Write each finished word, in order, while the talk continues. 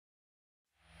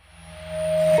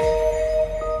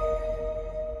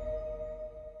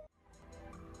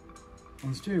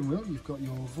On the steering wheel, you've got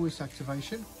your voice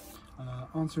activation,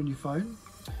 answering your phone.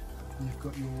 You've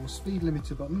got your speed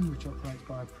limiter button, which operates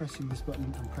by pressing this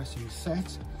button and pressing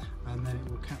set, and then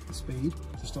it will cap the speed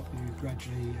to stop you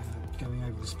gradually going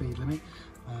over the speed limit.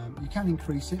 You can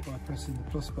increase it by pressing the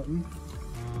plus button.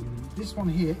 This one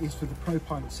here is for the Pro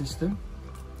Pilot system.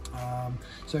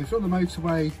 So if you're on the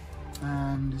motorway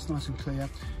and it's nice and clear,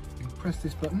 you press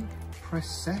this button, press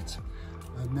set,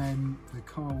 and then the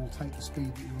car will take the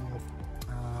speed that you're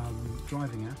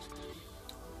driving at.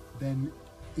 Then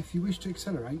if you wish to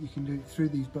accelerate, you can do it through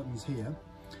these buttons here.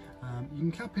 You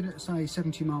can cap it at, say,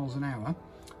 70 miles an hour,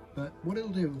 but what it'll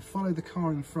do, it will follow the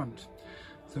car in front.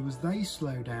 So as they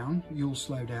slow down, you'll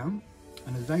slow down,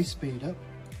 and as they speed up,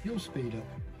 you'll speed up.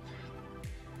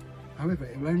 However,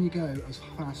 it will only go as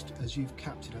fast as you've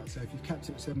capped it at. So if you've capped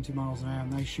it at 70 miles an hour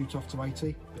and they shoot off to 80,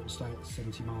 it will stay at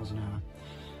 70 miles an hour.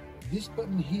 This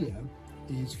button here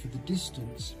is for the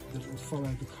distance that it will follow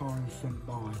the car in front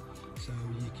by. So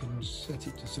you can set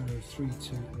it to sort of 3,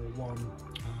 2 or 1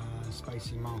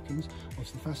 spacing markings.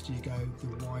 Obviously, the faster you go,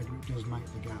 the wider it does make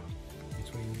the gap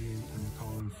between you and the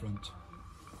car in front.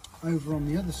 Over on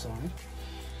the other side,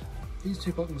 these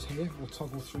two buttons here will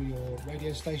toggle through your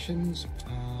radio stations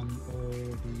or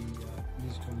the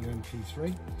music on your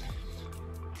MP3.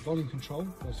 Volume control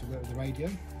will also work with the radio.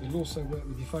 It'll also work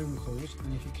with your phone calls,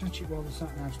 and if you catch it while the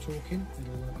sat nav's talking,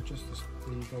 it'll adjust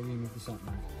the volume of the sat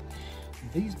nav.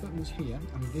 These buttons here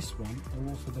and this one are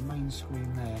all for the main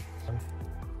screen there.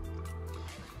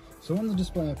 So on the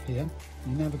display up here,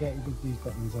 you navigate with these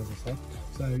buttons, as I said.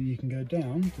 So you can go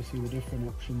down to see the different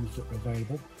options that are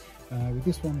available. With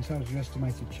this one, it tells you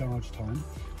estimated charge time.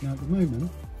 Now at the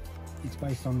moment, it's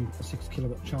based on a 6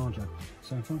 kilowatt charger.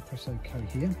 So if I press OK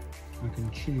here, I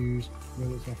can choose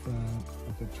whether it's off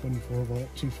a 24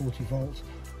 volt, 240 volt,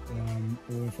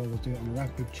 or if I was doing it on a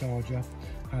rapid charger,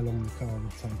 how long the car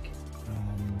would take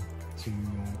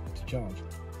to charge.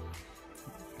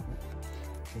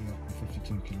 So a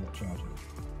 52 kilowatt charger.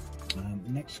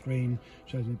 The next screen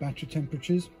shows me battery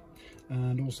temperatures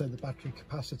and also the battery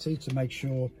capacity to make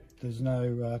sure there's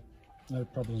no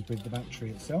problems with the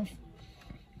battery itself.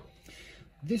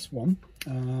 This one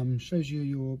shows you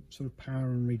your sort of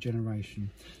power and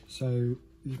regeneration. So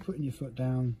if you're putting your foot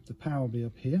down, the power will be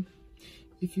up here.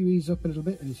 If you ease up a little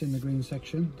bit and it's in the green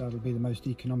section, that'll be the most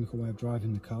economical way of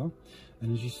driving the car.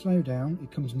 And as you slow down,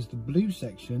 it comes into the blue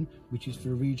section, which is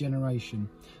for regeneration.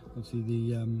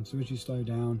 Obviously, so as you slow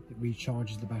down, it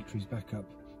recharges the batteries back up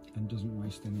and doesn't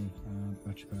waste any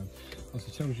battery power.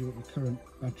 Also tells you what the current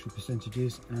battery percentage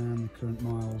is and the current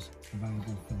miles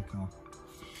available for the car.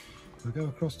 We'll go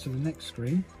across to the next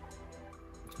screen.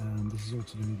 This is all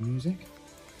to do with music.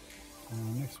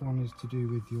 Next one is to do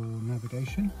with your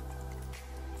navigation.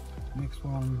 Next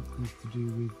one is to do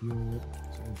with your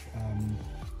sort of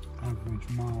average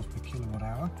miles per kilowatt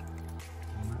hour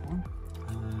on that one,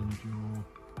 and your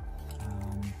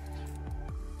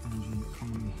energy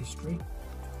economy history.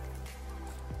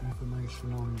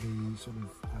 Information on the sort of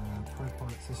Pro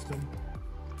Pilot system,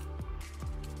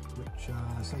 which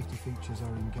safety features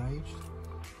are engaged.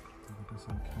 I guess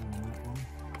okay on that one.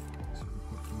 So we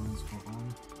put blind spot on.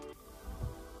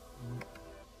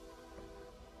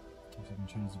 You can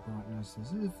change the brightness.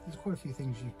 There's quite a few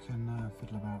things you can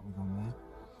fiddle about with on there.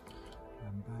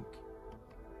 And back.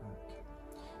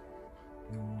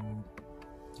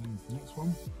 The next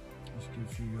one, this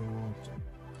gives you your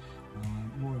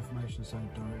more information, so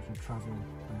direction of travel,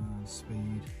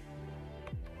 speed.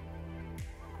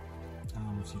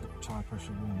 So you've got tyre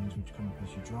pressure warnings which come up as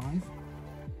you drive.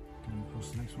 Going across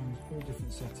the next one, all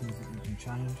different settings that you can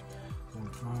change. So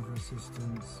driver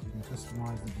assistance, you can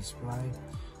customise the display.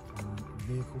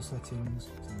 Vehicle settings,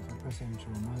 so if I press enter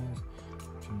on those,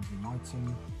 change the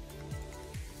lighting.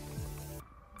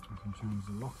 I can change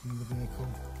the locking of the vehicle.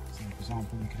 So for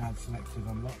example, you can add selective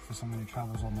unlock for someone who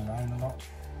travels on their own a lot.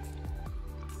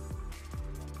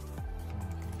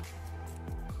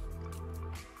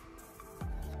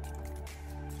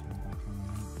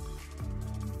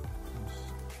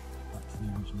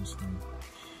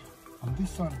 On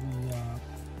this side of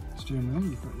the steering wheel,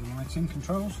 you've got your lighting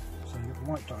controls. So you've got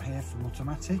the white dot here for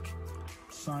automatic,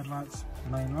 side lights,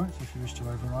 main lights if you wish to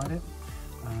override it,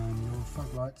 and your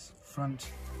fog lights front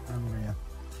and rear.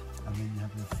 And then you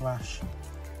have your flash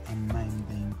and main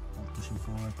beam pushing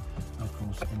forward, and of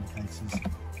course indicators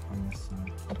on this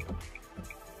side.